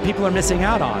 And that's what people are missing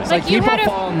out on. It's like you people had a-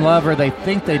 fall in love, or they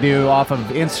think they do, off of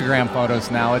Instagram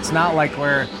photos now. It's not like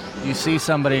where you see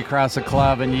somebody across a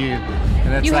club and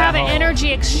it's You that have an whole-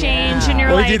 energy exchange, and you're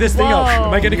Well, like, we do this thing. whoa.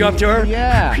 Am I going to go up to her?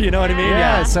 Yeah. You know what I mean?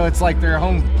 Yeah, so it's like they're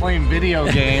home playing video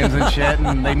games and shit,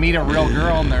 and they meet a real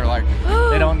girl, and they're like,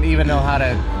 they don't even know how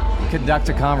to conduct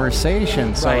a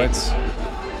conversation. So Right.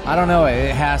 I don't know,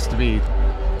 it has to be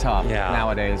tough Yeah.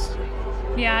 nowadays.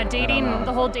 Yeah, dating, know.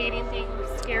 the whole dating thing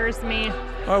scares me.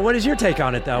 Or what is your take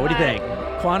on it, though? What do you think?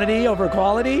 Quantity over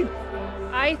quality?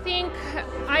 I think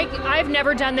I've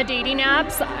never done the dating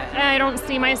apps. I don't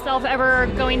see myself ever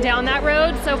going down that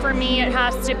road. So for me, it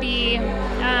has to be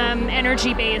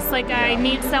energy based. Like I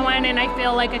meet someone and I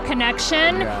feel like a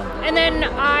connection. Yeah. And then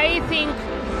I think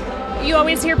you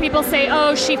always hear people say,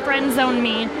 oh, she friend zoned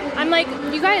me. I'm like,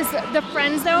 you guys, the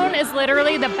friend zone is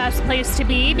literally the best place to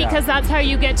be, because that's how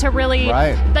you get to really,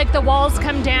 Right. like the walls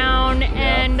come down,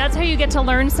 and that's how you get to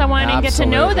learn someone and get to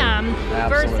know Absolutely. them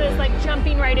Absolutely. versus like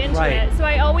jumping right into Right. it. So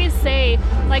I always say,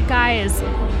 like, guys,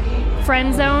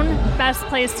 friend zone, best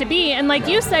place to be. And like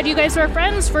you said, you guys were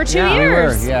friends for 2 Yeah, we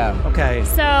years. Yeah. Okay.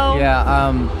 So Yeah,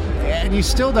 and you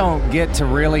still don't get to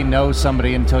really know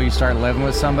somebody until you start living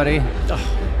with somebody.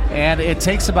 And it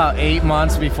takes about 8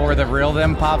 months before the real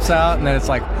them pops out, and then it's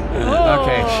like,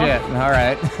 okay, shit, all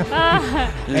right.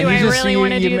 do I really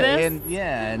want to do this?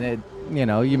 And it,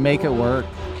 you make it work.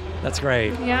 That's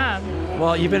great. Yeah.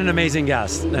 Well, you've been an amazing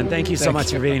guest, and thank you so Thank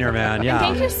much you. for being here, man. Yeah.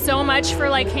 Thank you so much for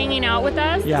like hanging out with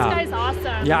us. Yeah. This guy's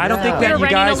awesome. Yeah, I don't think Yeah. that We were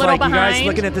you running a guys little you guys behind.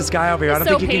 looking at this guy over here. I don't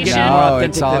So think you can get patient. more No, authentic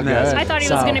it's all than this. good. I thought he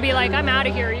So- was going to be like, I'm out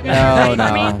of here. You guys No, are waiting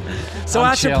for no. me. So,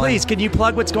 I'm Asha, chilling. please, can you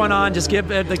plug what's going on? Just give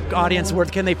the audience where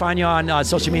can they find you on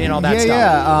social media and all that stuff.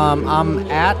 Yeah. I'm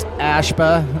at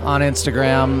Ashba on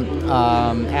Instagram,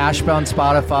 Ashba on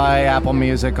Spotify, Apple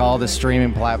Music, all the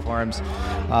streaming platforms.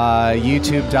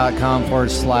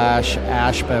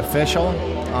 YouTube.com/Ashba Official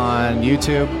on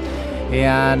YouTube.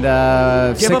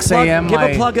 And 6 a.m. Give my-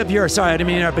 a plug of your. Sorry, I didn't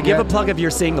mean to interrupt, but give Yeah. a plug of your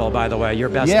single, by the way, your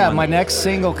best Yeah, one. my next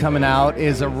single coming out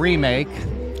is a remake,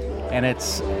 and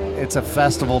it's a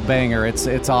festival banger.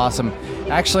 It's awesome.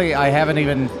 Actually, I haven't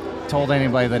even told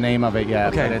anybody the name of it yet,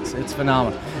 Okay. but it's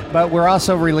phenomenal. But we're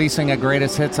also releasing a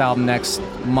greatest hits album next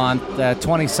month,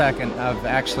 22nd of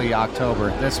actually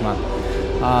October this month.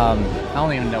 I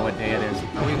don't even know what day it is.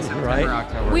 Are we in September, Right.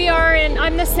 October? We are in,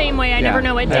 I'm the same way. I Yeah, never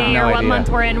know what I have day no or what idea. month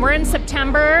we're in. We're in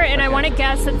September, and I want to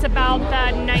guess it's about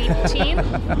the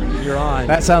 19th. You're on.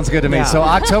 That sounds good to me. Yeah. So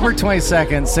October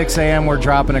 22nd, 6 a.m., we're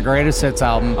dropping a greatest hits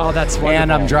album. Oh, that's And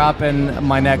wonderful. I'm dropping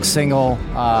my next single,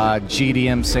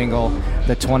 GDM single,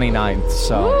 the 29th.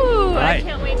 So Ooh, I Right.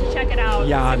 can't wait to check it out.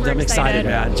 yeah, I'm Super excited,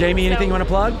 man. Jamie, anything you want to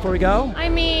plug before we go? I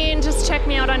mean, just check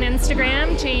me out on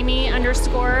Instagram,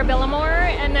 Jamie_Billimore.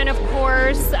 And then, of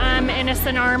course,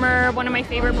 Innocent Armor, one of my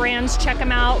favorite brands. Check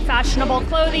them out. Fashionable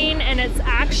clothing, and it's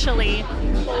actually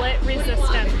bullet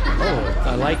resistant. Oh,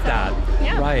 I like that.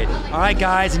 Yeah. Right. All right,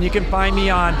 guys, and you can find me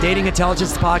on Dating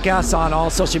Intelligence Podcast on all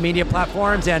social media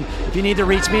platforms. And if you need to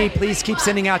reach me, please keep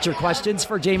sending out your questions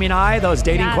for Jamie and I, those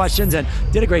dating questions, and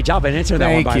did a great job at answering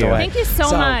that one, by the way. Thank you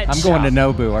so much. I'm going to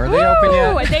Nobu. Are they Woo! open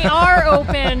yet? They are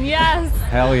open, yes.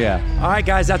 Hell yeah. All right,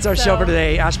 guys, that's our show for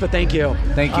today. Ashpa, thank you.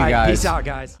 Thank you, All right, guys. Peace out,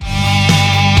 guys.